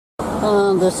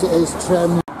And this is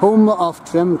Trim, home of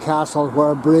Trim Castle,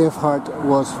 where Braveheart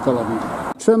was filmed.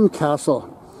 Trim Castle,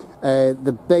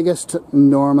 the biggest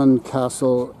Norman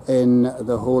castle in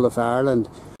the whole of Ireland.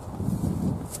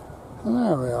 And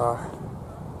there we are.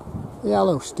 The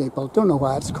Yellow Steeple. Don't know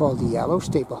why it's called the Yellow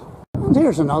Steeple. And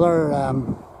here's another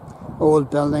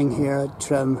old building here at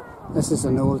Trim. This is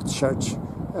an old church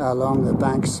along the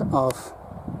banks of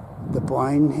the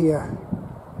Boyne here.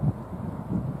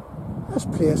 This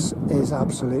place is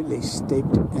absolutely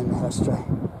steeped in history.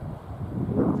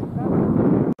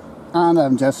 And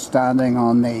I'm just standing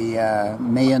on the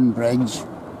main bridge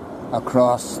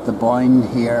across the Boyne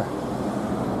here.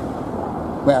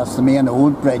 Well, it's the main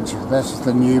old bridge. This is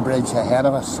the new bridge ahead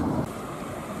of us.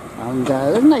 And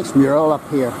there's a nice mural up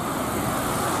here.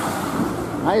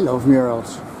 I love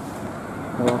murals.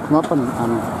 They'll come up and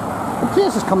the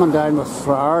place is coming down with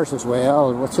flowers as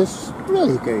well, which is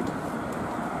really good.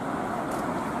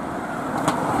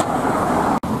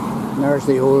 And there's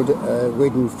the old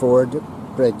wooden ford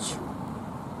bridge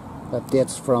that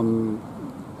dates from,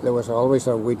 there was always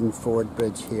a wooden ford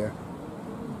bridge here.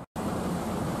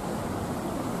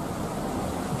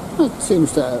 It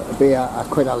seems to be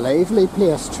quite a lively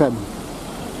place, Trim.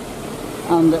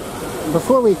 And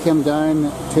before we came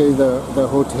down to the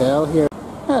hotel here,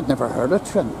 I'd never heard of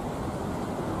Trim.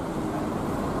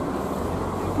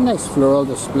 Nice floral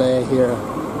display here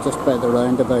just by the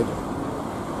roundabout.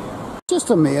 Just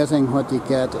amazing what you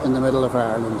get in the middle of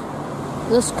Ireland.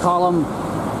 This column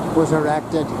was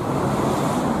erected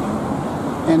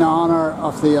in honour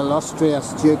of the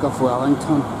illustrious Duke of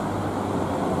Wellington.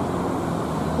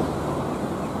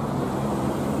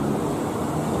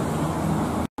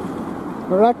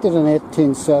 Erected in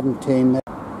 1817,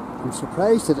 I'm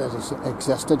surprised that it has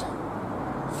existed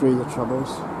through the Troubles.